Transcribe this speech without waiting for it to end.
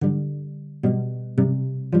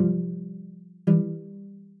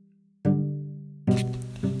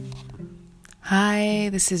Hi,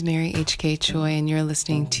 this is Mary H.K. Choi, and you're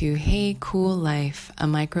listening to Hey Cool Life, a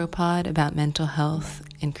micropod about mental health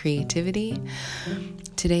and creativity.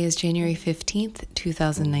 Today is January 15th,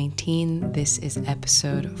 2019. This is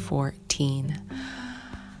episode 14.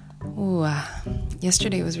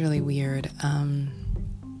 Yesterday was really weird.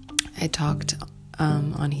 I talked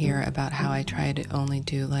on here about how I try to only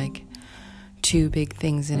do like 2 big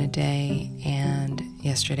things in a day, and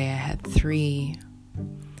yesterday I had 3.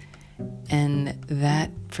 And that,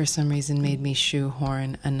 for some reason, made me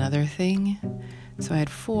shoehorn another thing. So I had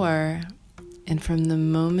 4, and from the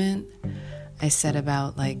moment I set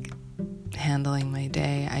about, handling my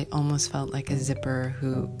day, I almost felt like a zipper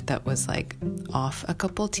that was, off a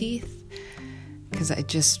couple teeth, because I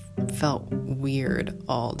just felt weird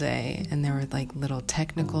all day, and there were, little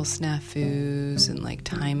technical snafus and,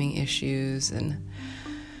 timing issues, and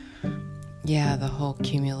the whole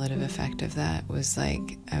cumulative effect of that was I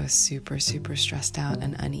was super, super stressed out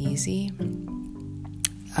and uneasy.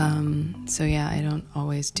 I don't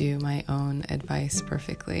always do my own advice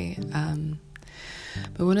perfectly.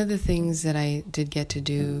 But one of the things that I did get to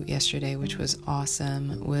do yesterday, which was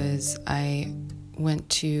awesome, was I went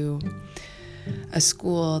to a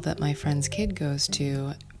school that my friend's kid goes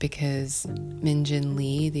to because Min-Jin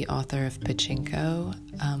Lee, the author of Pachinko,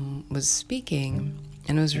 was speaking.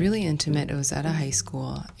 And it was really intimate. It was at a high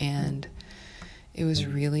school, and it was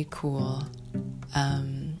really cool.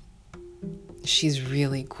 She's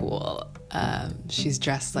really cool. She's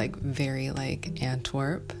dressed very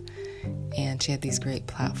Antwerp, and she had these great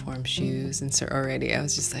platform shoes. And so already I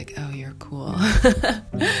was just like, oh, you're cool.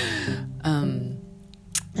 And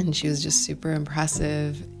she was just super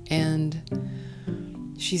impressive.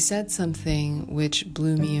 And she said something which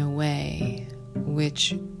blew me away,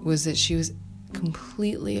 which was that she was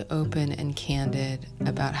completely open and candid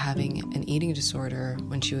about having an eating disorder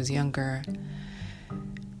when she was younger.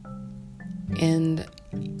 And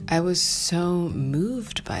I was so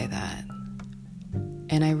moved by that.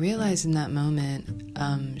 And I realized in that moment,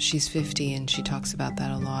 she's 50 and she talks about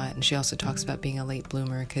that a lot. And she also talks about being a late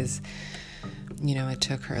bloomer because, it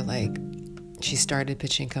took her she started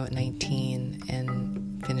Pachinko at 19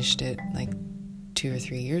 and finished it 2 or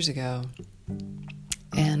 3 years ago.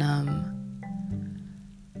 And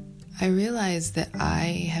I realized that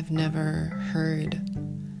I have never heard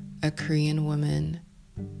a Korean woman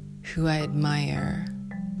who I admire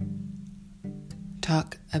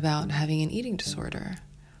talk about having an eating disorder.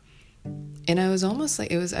 And I was almost I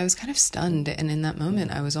was kind of stunned. And in that moment,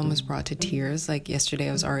 I was almost brought to tears. Yesterday,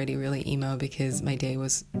 I was already really emo because my day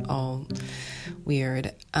was all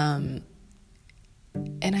weird. And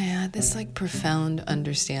I had this profound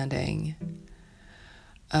understanding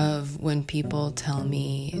of when people tell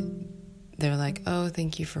me, they're like, oh,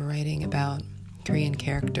 thank you for writing about Korean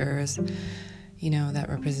characters. That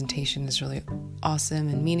representation is really awesome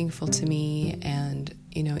and meaningful to me. And,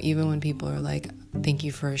 even when people are like, thank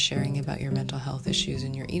you for sharing about your mental health issues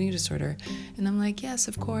and your eating disorder. And I'm like, yes,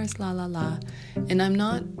 of course, la, la, la. And I'm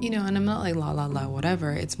not, and I'm not like, la, la, la,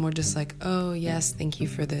 whatever. It's more just like, oh, yes, thank you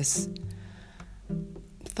for this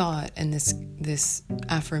thought and this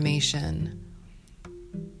affirmation.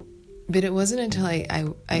 But it wasn't until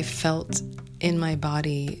I felt in my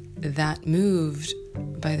body that moved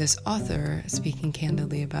by this author speaking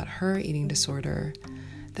candidly about her eating disorder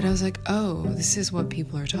that I was like, oh, this is what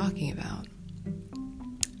people are talking about.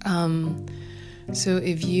 So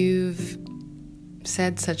if you've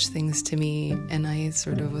said such things to me and I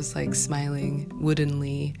sort of was smiling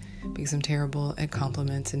woodenly because I'm terrible at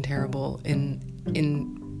compliments and terrible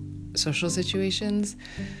in social situations,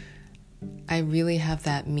 I really have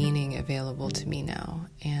that meaning available to me now.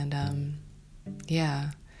 And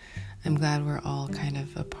I'm glad we're all kind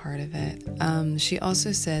of a part of it. She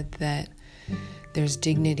also said that there's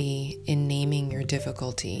dignity in naming your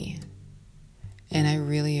difficulty. And I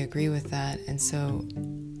really agree with that. And so,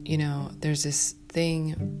 there's this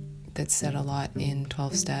thing that's said a lot in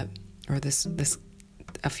 12-step, or this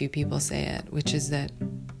a few people say it, which is that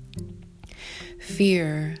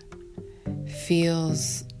fear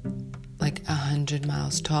feels 100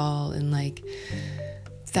 miles tall and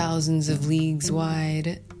thousands of leagues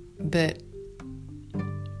wide, but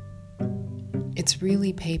it's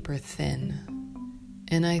really paper thin.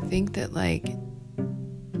 And I think that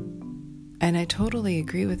and I totally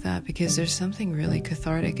agree with that, because there's something really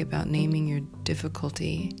cathartic about naming your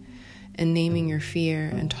difficulty and naming your fear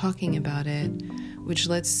and talking about it, which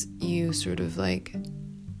lets you sort of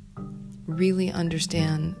really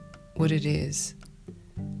understand what it is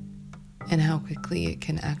and how quickly it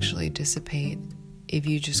can actually dissipate if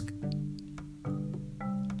you just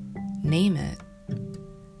name it.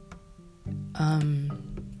 Because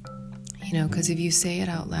if you say it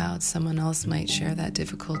out loud, someone else might share that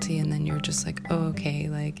difficulty, and then you're just like, oh, okay,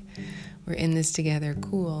 like, we're in this together,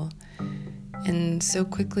 cool. And so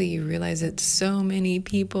quickly you realize that so many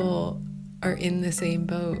people are in the same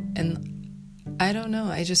boat, and I don't know,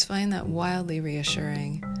 I just find that wildly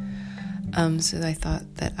reassuring. So I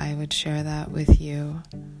thought that I would share that with you.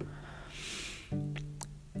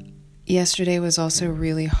 Yesterday was also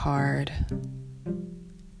really hard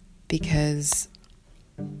because,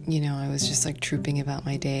 I was just like trooping about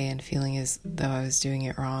my day and feeling as though I was doing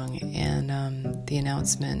it wrong. And the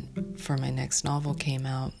announcement for my next novel came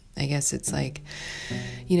out. I guess it's like,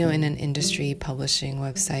 in an industry publishing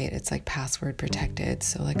website, it's like password protected.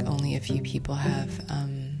 So like only a few people have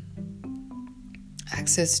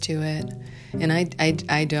access to it. And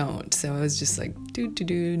I don't. So I was just like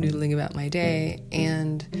noodling about my day.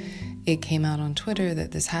 And it came out on Twitter that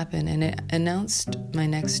this happened, and it announced my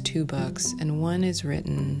next 2 books, and one is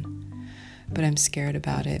written, but I'm scared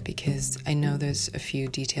about it because I know there's a few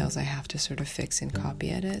details I have to sort of fix in copy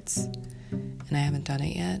edits, and I haven't done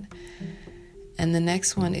it yet. And the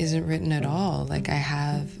next one isn't written at all. Like, I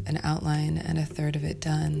have an outline and a third of it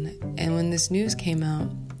done. And when this news came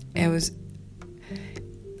out,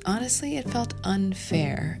 honestly, it felt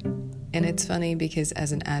unfair. And it's funny because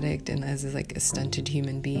as an addict and as like a stunted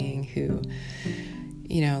human being who,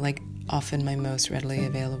 like often my most readily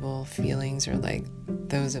available feelings are like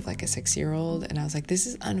those of like a 6-year-old. And I was like, this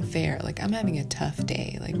is unfair. Like, I'm having a tough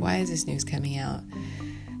day. Like, why is this news coming out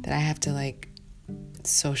that I have to like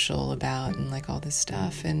social about and like all this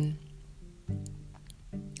stuff? And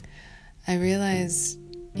I realized,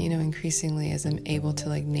 increasingly as I'm able to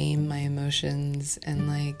like name my emotions and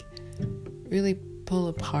like really pull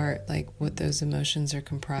apart like what those emotions are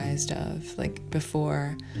comprised of. Like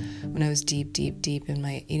before, when I was deep in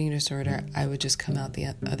my eating disorder, I would just come out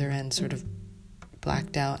the other end sort of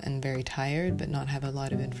blacked out and very tired, but not have a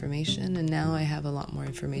lot of information. And now I have a lot more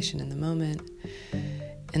information in the moment.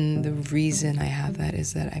 And the reason I have that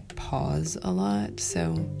is that I pause a lot.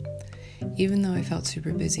 So even though I felt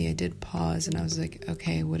super busy, I did pause and I was like,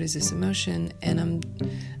 okay, what is this emotion? And I'm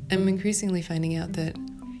increasingly finding out that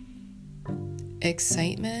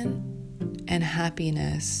excitement and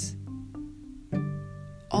happiness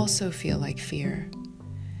also feel like fear.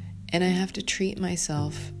 And I have to treat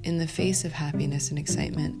myself in the face of happiness and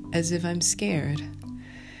excitement as if I'm scared.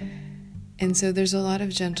 And so there's a lot of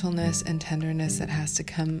gentleness and tenderness that has to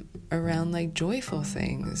come around like joyful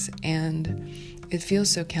things. And it feels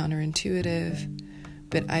so counterintuitive,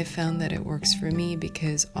 but I found that it works for me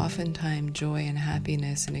because oftentimes joy and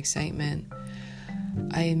happiness and excitement,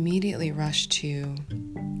 I immediately rush to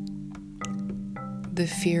the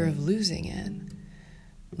fear of losing it.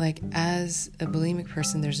 Like, as a bulimic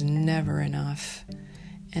person, there's never enough.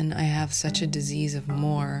 And I have such a disease of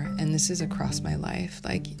more. And this is across my life.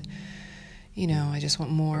 Like, I just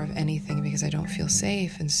want more of anything because I don't feel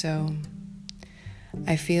safe. And so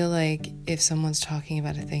I feel like if someone's talking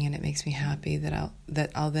about a thing and it makes me happy,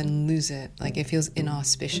 that I'll then lose it. Like, it feels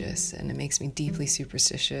inauspicious and it makes me deeply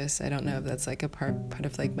superstitious. I don't know if that's like a part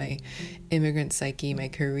of like my immigrant psyche, my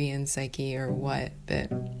Korean psyche or what,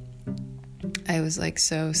 but I was like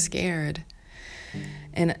so scared.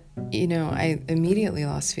 And, I immediately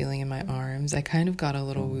lost feeling in my arms. I kind of got a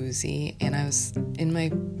little woozy, and I was in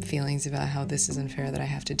my feelings about how this is unfair that I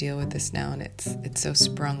have to deal with this now, and it's so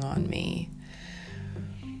sprung on me.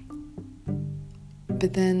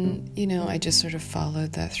 But then, I just sort of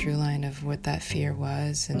followed that through line of what that fear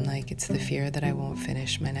was, and like, it's the fear that I won't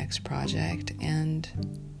finish my next project. And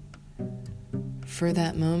for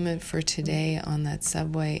that moment, for today on that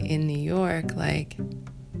subway in New York, like,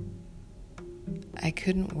 I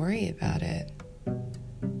couldn't worry about it.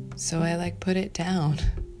 So I like put it down.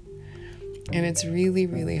 And it's really,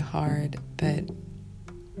 really hard, but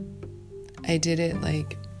I did it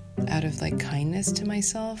like out of like kindness to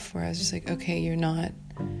myself, where I was just like, okay, you're not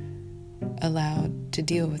allowed to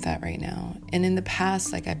deal with that right now. And in the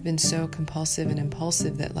past, like, I've been so compulsive and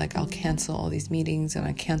impulsive that like I'll cancel all these meetings and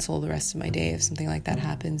I cancel the rest of my day if something like that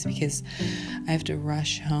happens, because I have to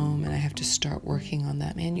rush home and I have to start working on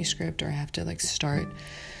that manuscript, or I have to like start,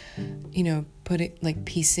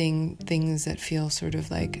 piecing things that feel sort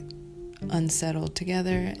of like unsettled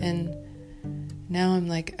together. And now I'm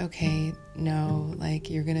like, okay, no, like,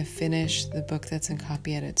 you're gonna finish the book that's in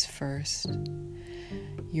copy edits first.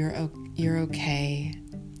 You're okay.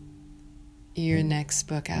 Your next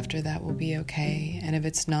book after that will be okay. And if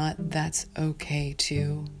it's not, that's okay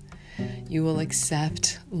too. You will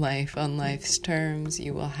accept life on life's terms.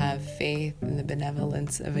 You will have faith in the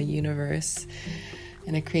benevolence of a universe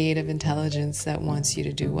and a creative intelligence that wants you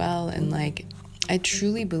to do well. And like, I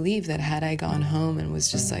truly believe that had I gone home and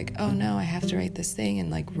was just like, oh no, I have to write this thing, and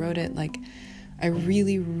like wrote it, like I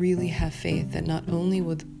really, really have faith that not only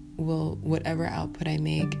will whatever output I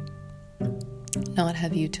make not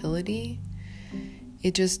have utility,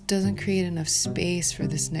 it just doesn't create enough space for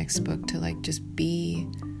this next book to like just be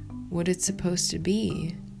what it's supposed to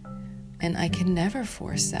be. And I can never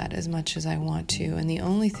force that as much as I want to. And the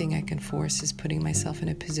only thing I can force is putting myself in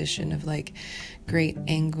a position of like great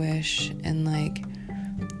anguish and like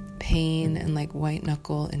pain and like white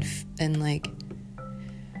knuckle and like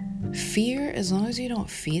fear. As long as you don't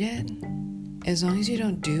feed it, as long as you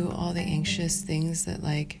don't do all the anxious things that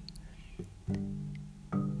like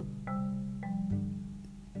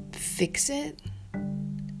fix it,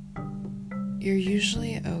 you're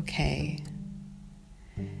usually okay.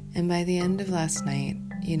 And by the end of last night,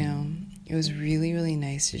 you know, it was really, really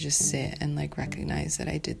nice to just sit and like recognize that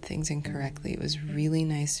I did things incorrectly. It was really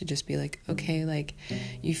nice to just be like, okay, like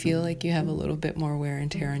you feel like you have a little bit more wear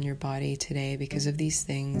and tear on your body today because of these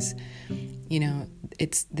things. You know,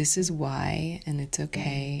 this is why, and it's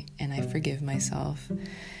okay, and I forgive myself.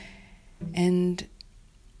 And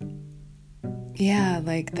yeah,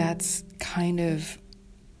 like that's kind of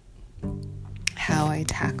how I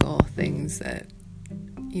tackle things that,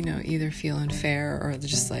 you know, either feel unfair or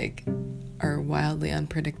just like are wildly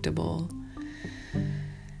unpredictable.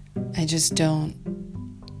 I just don't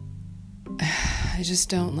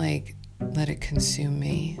like let it consume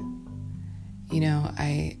me. You know,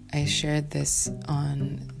 I shared this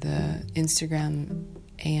on the Instagram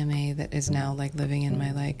AMA that is now like living in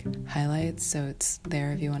my like highlights, so it's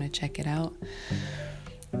there if you want to check it out.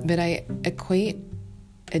 But I equate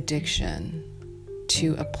addiction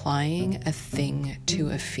to applying a thing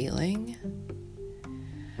to a feeling.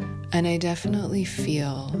 And I definitely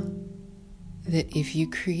feel that if you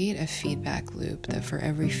create a feedback loop, that for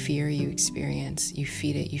every fear you experience, you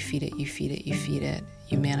feed it, you feed it, you feed it, you feed it,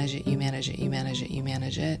 you manage it, you manage it, you manage it, you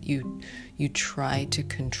manage it, you try to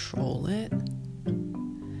control it.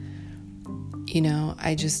 You know,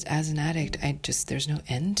 as an addict, there's no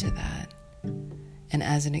end to that. And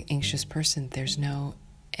as an anxious person, there's no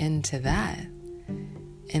end to that.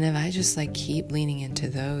 And if I just like keep leaning into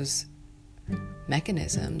those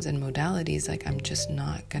mechanisms and modalities, like I'm just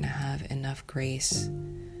not gonna have enough grace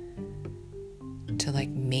to like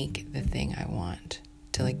make the thing I want,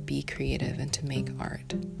 to like be creative and to make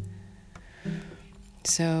art.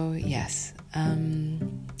 So yes,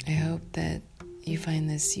 I hope that you find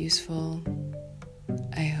this useful.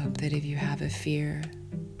 I hope that if you have a fear,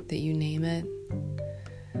 that you name it.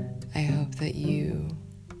 I hope that you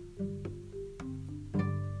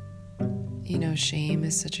know, shame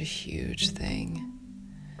is such a huge thing.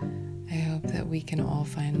 I hope that we can all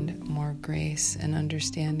find more grace and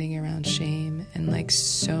understanding around shame and like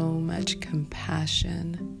so much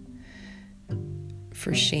compassion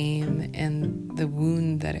for shame and the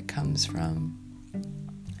wound that it comes from.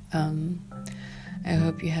 I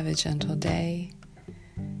hope you have a gentle day,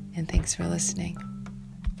 and thanks for listening.